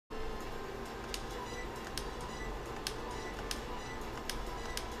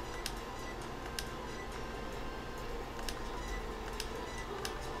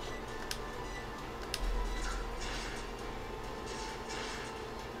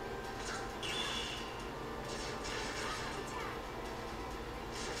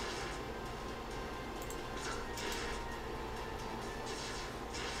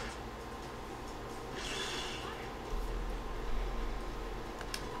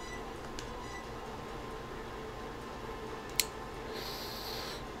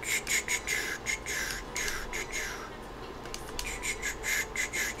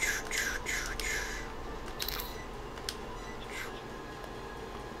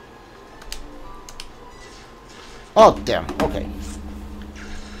Oh, damn. Okay.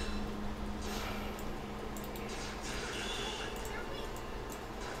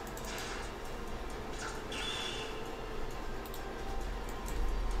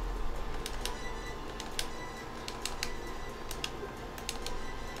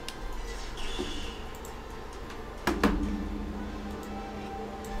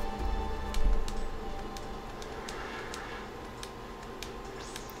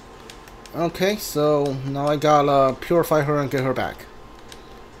 Okay, so now I gotta purify her and get her back.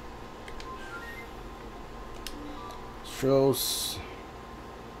 Shows.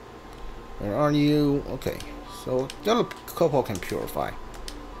 Where are you? Okay, so the other couple can purify.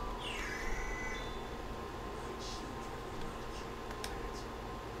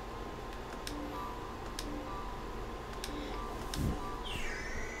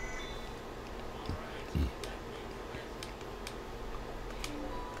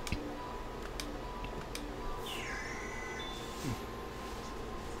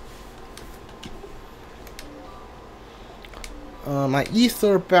 My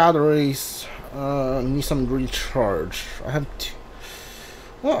ether batteries need some recharge. I have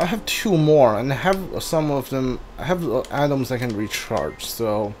I have two more, and I have some of them. I have items I can recharge,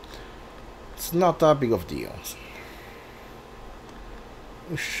 so it's not that big of a deal.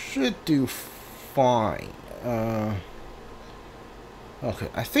 We should do fine. Okay,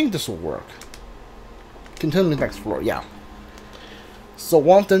 I think this will work. Continue the next floor. Yeah. So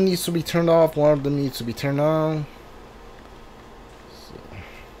one of them needs to be turned off. One of them needs to be turned on.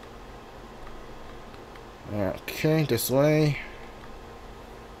 Okay, this way.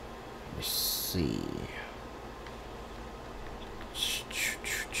 Let's see.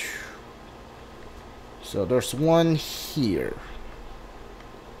 So there's one here.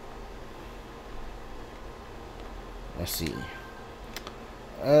 Let's see.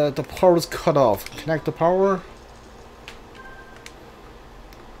 The power is cut off. Connect the power.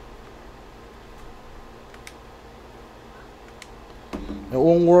 It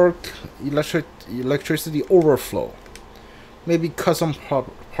won't work. Electricity overflow. Maybe cut some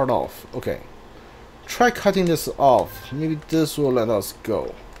part off. Okay. Try cutting this off. Maybe this will let us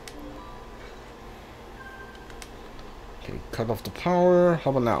go. Okay, cut off the power.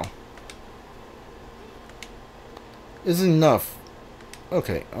 How about now? Is enough.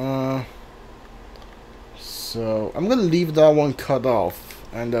 Okay, so I'm gonna leave that one cut off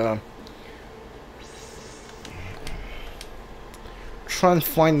and try and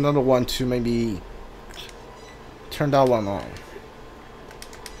find another one to maybe turn that one on.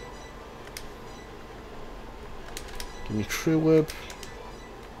 Give me tree whip.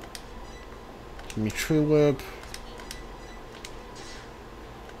 Give me tree whip.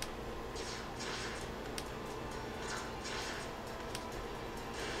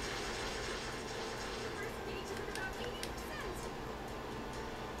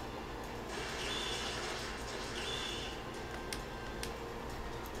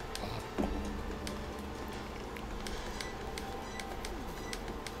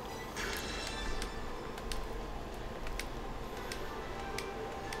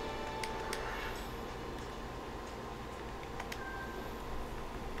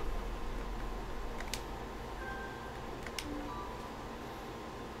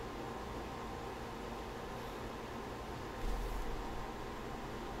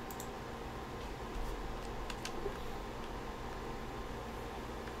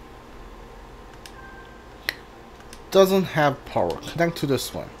 Doesn't have power. Connect to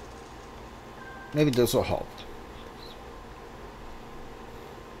this one. Maybe this will help.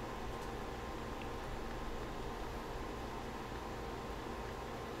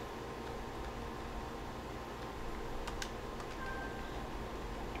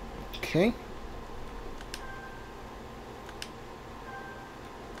 Okay.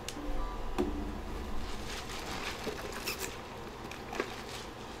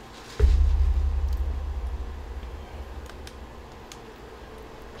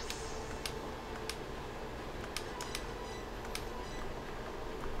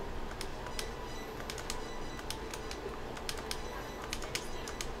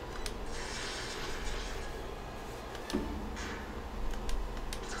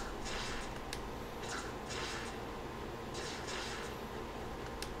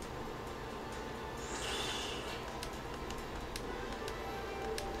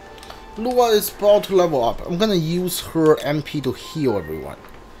 Lua is about to level up. I'm gonna use her MP to heal everyone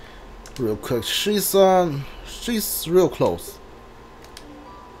real quick. She's real close.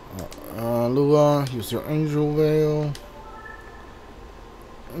 Lua, use your angel veil.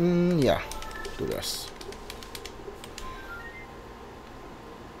 Yeah, do this.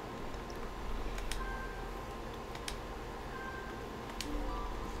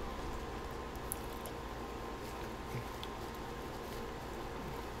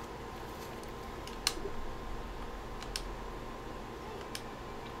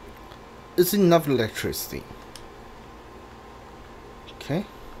 it's enough electricity. Okay.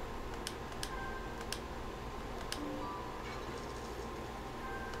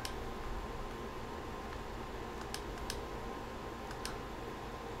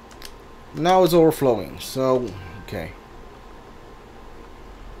 Now it's overflowing, so okay.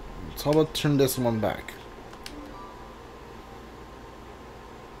 So how about turn this one back?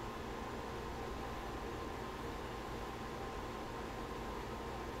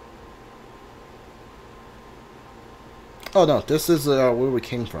 Oh no, this is where we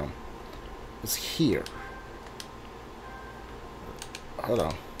came from. It's here. Hold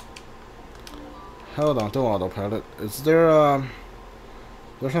on. Hold on, don't autopilot. Is there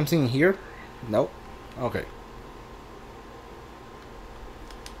there's something here? Nope. Okay.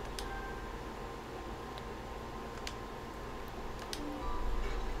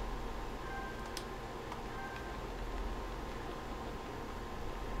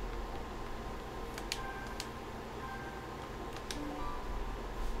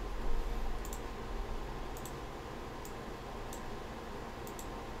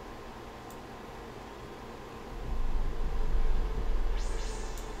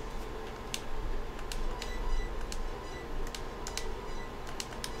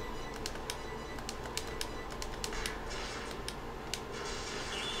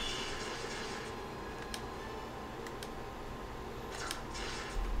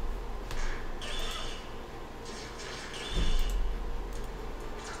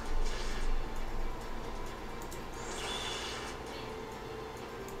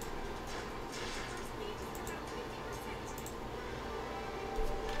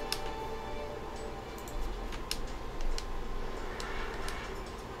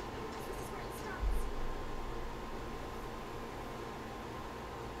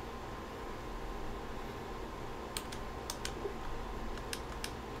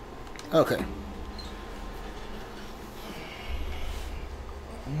 Okay.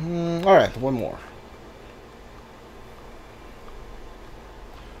 Alright, one more.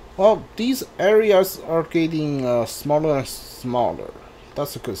 Well, these areas are getting smaller and smaller.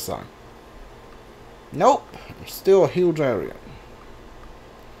 That's a good sign. Nope, still a huge area.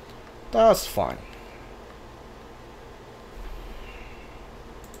 That's fine.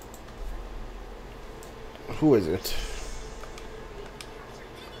 Who is it?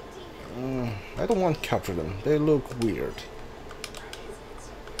 I don't want to capture them. They look weird.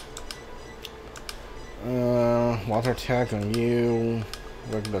 Water attack on you.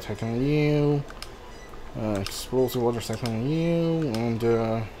 Regular attack on you. Explosive water attack on you. And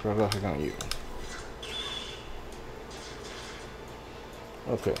regular attack on you.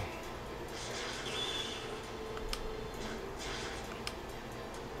 Okay.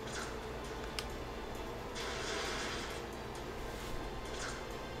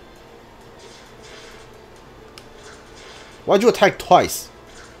 Why'd you attack twice?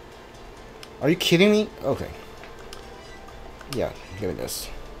 Are you kidding me? Okay. Yeah, give me this.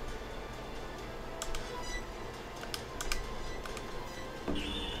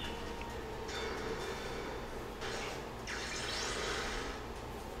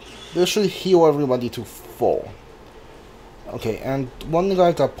 This should heal everybody to full. Okay, and one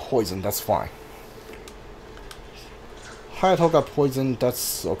guy got poisoned, that's fine. Hayato got poisoned,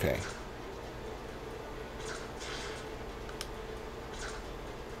 that's okay.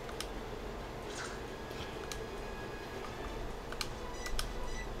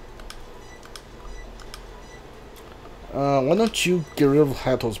 Why don't you get rid of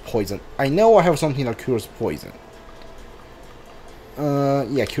Hayato's poison? I know I have something that cures poison.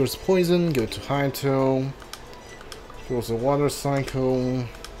 Yeah, cures poison, give it to Hayato. Cures the water cycle.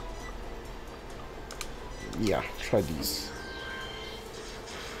 Yeah, try these.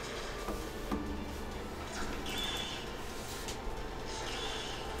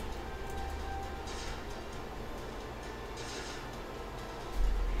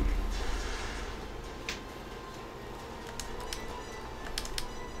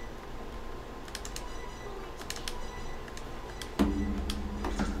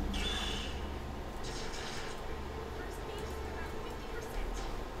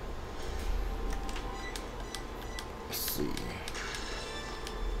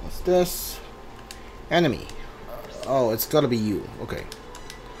 This enemy. Oh, it's gotta be you. Okay.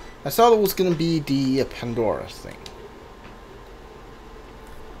 I thought it was gonna be the Pandora thing.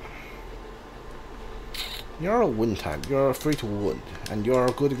 You're a wind type. You're free to wood, and you're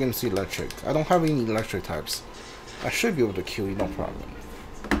good against electric. I don't have any electric types. I should be able to kill you, no problem.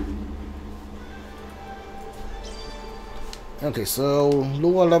 Okay, so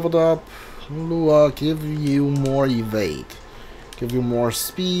Lua leveled up. Lua, give you more evade. Give you more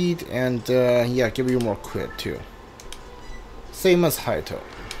speed, and yeah, give you more crit too. Same as Haito.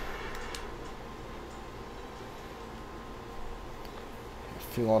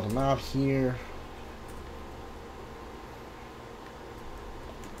 Fill out the map here.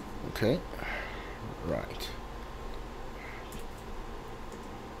 Okay. Right.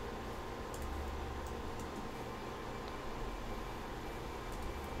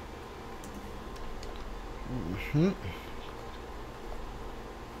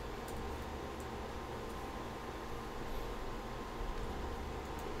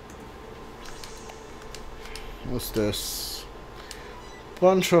 What's this?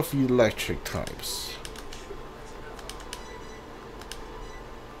 Bunch of electric types.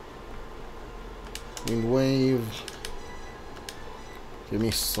 Wind wave. Give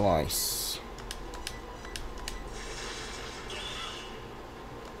me slice.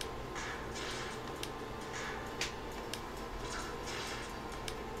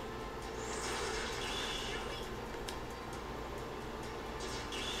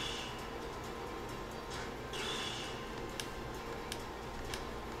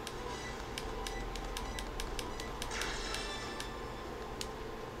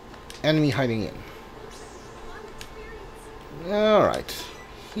 Enemy hiding in. Alright.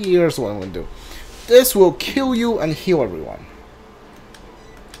 Here's what I'm gonna do. This will kill you and heal everyone.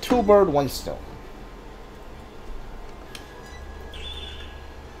 2 birds, 1 stone.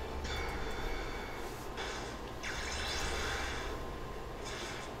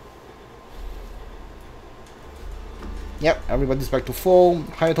 Yep, everybody's back to full.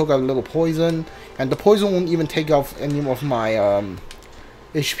 Hayato got a little poison. And the poison won't even take off any of my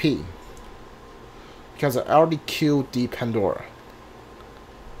HP. Because I already killed the Pandora.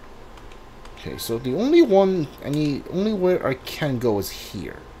 Okay, so the only where I can go is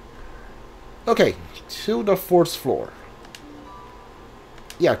here. Okay, to the 4th floor.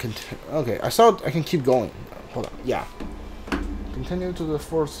 Yeah, okay, I saw I can keep going. Hold on, yeah. Continue to the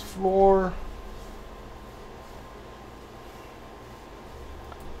 4th floor.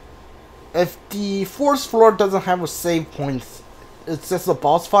 If the 4th floor doesn't have a save point, it's just a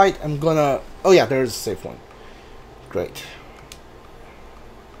boss fight, I'm gonna... Oh yeah, there is a save point. Great.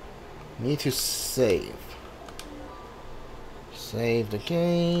 Need to save. Save the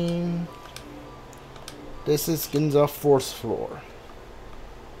game. This is Ginza 4th floor.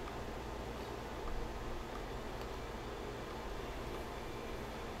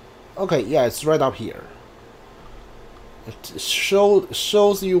 Okay, yeah, it's right up here. It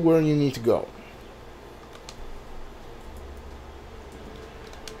shows you where you need to go.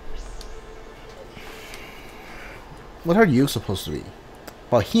 What are you supposed to be?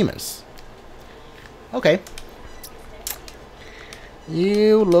 Behemoths. Okay.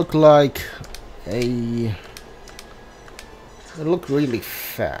 You look like a... You look really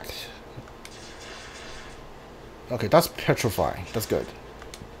fat. Okay, that's petrifying. That's good.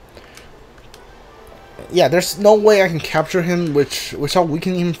 Yeah, there's no way I can capture him, which I'll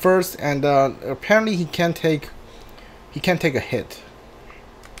weaken him first, and apparently he can't take a hit.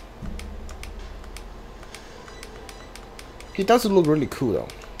 He does look really cool though.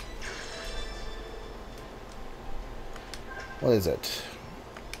 What is it?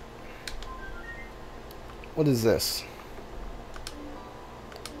 What is this?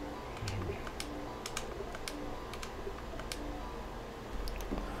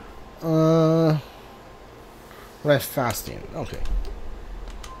 Red fasting. Okay.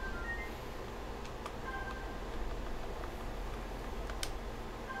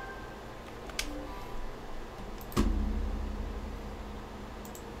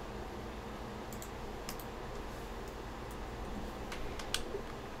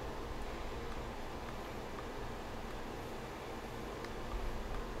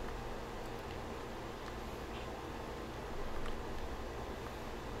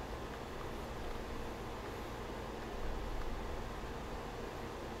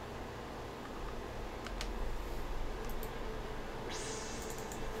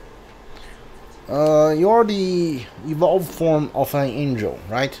 You're the evolved form of an angel,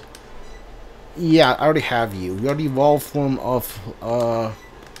 right? Yeah, I already have you. You're the evolved form of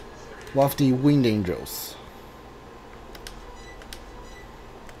one of the winged angels.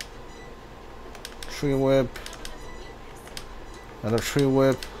 Tree whip. Another tree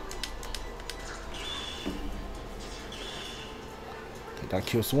whip. Okay, that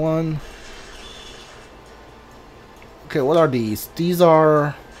kills one. Okay, what are these? These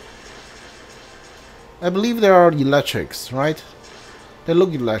are... I believe they are electrics, right? They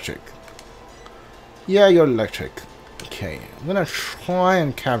look electric. Yeah, you're electric. Okay, I'm gonna try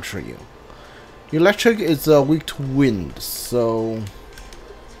and capture you. Electric is weak to wind, so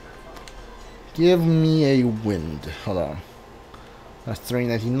give me a wind. Hold on. That's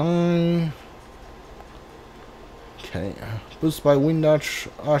 399. Okay. Boost by wind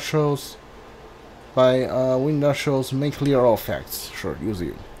arrows. By wind arrows, make clear all effects. Sure, use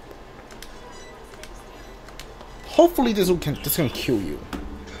you. Hopefully this can kill you.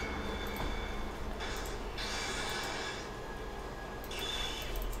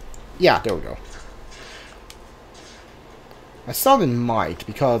 Yeah, there we go. I thought it might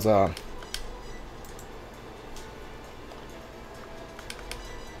because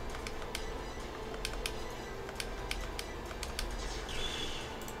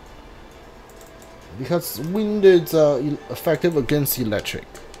wind is effective against electric.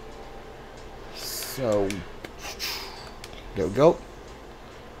 So there we go.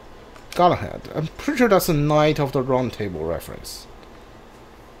 Got ahead. I'm pretty sure that's a Knight of the Round Table reference.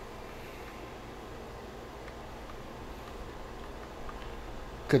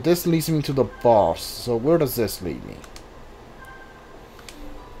 Okay, this leads me to the boss. So where does this lead me?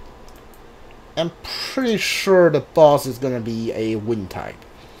 I'm pretty sure the boss is gonna be a wind type,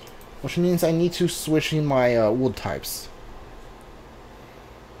 which means I need to switch in my wood types.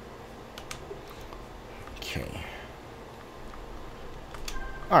 Okay.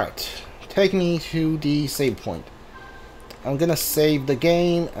 Alright, take me to the save point. I'm gonna save the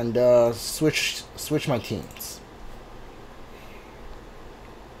game and switch my teams.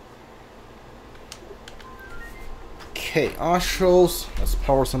 Okay, Astros, let's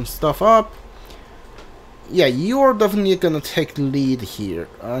power some stuff up. Yeah, you're definitely gonna take the lead here.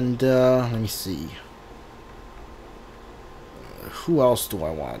 And let me see. Who else do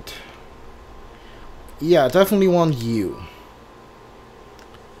I want? Yeah, definitely want you.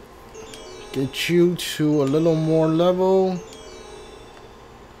 Get you to a little more level.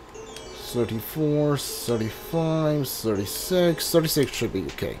 34, 35, 36. 36 should be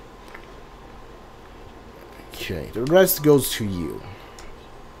okay. Okay, the rest goes to you.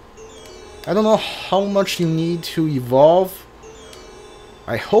 I don't know how much you need to evolve.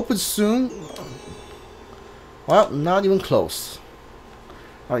 I hope it's soon. Well, not even close.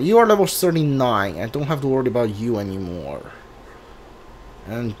 Alright, you are level 39. I don't have to worry about you anymore.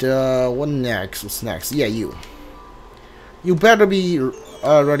 And what next? What's next? Yeah, you. You better be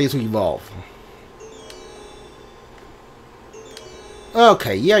ready to evolve.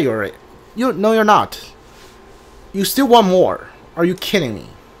 Okay, yeah, you're right. No, you're not. You still want more. Are you kidding me?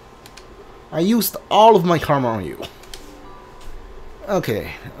 I used all of my karma on you.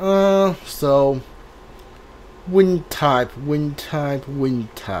 Okay, so wind type, wind type,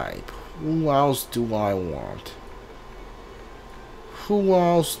 wind type. Who else do I want? Who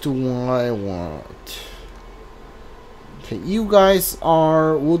else do I want? Okay, you guys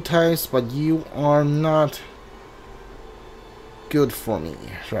are wood types, but you are not good for me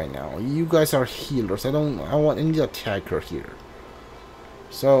right now. You guys are healers. I want any attacker here.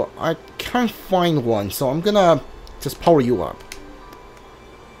 So I can't find one, so I'm gonna just power you up.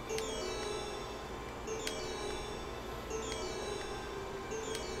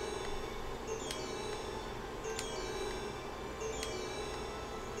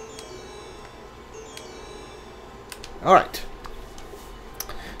 Alright.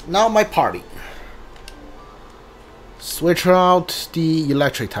 Now my party. Switch out the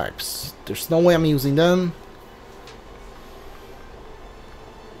electric types. There's no way I'm using them.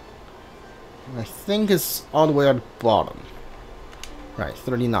 I think it's all the way at the bottom. Right,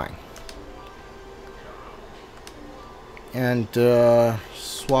 39. And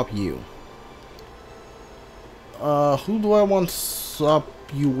swap you. Who do I want to swap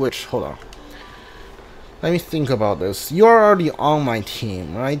you which? Hold on. Let me think about this. You're already on my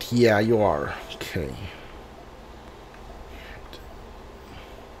team, right? Yeah, you are. Okay.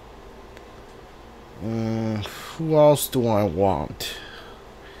 Who else do I want?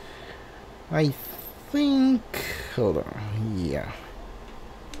 I think... Hold on. Yeah.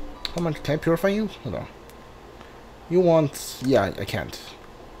 How much can I purify you? Hold on. You want... Yeah, I can't.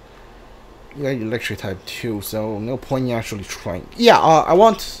 You got electric type too, so no point in actually trying. Yeah, I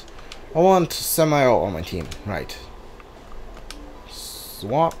want Samael on my team. Right.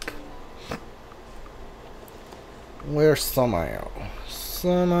 Swap. Where's Samael?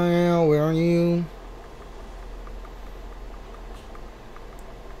 Samael, where are you?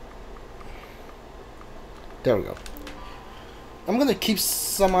 There we go. I'm gonna keep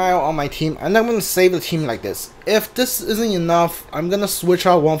Samael on my team, and I'm gonna save the team like this. If this isn't enough, I'm gonna switch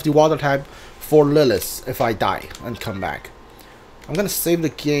out one of the water type for Lilith if I die and come back. I'm gonna save the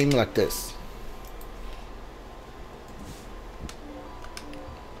game like this.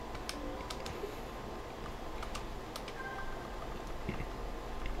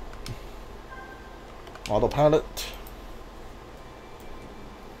 Autopilot.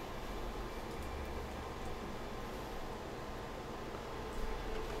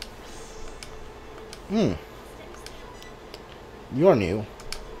 You're new.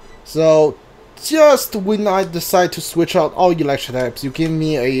 So, just when I decide to switch out all electric types, you give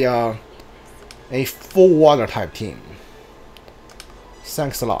me a full water type team.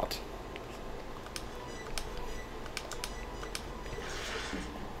 Thanks a lot.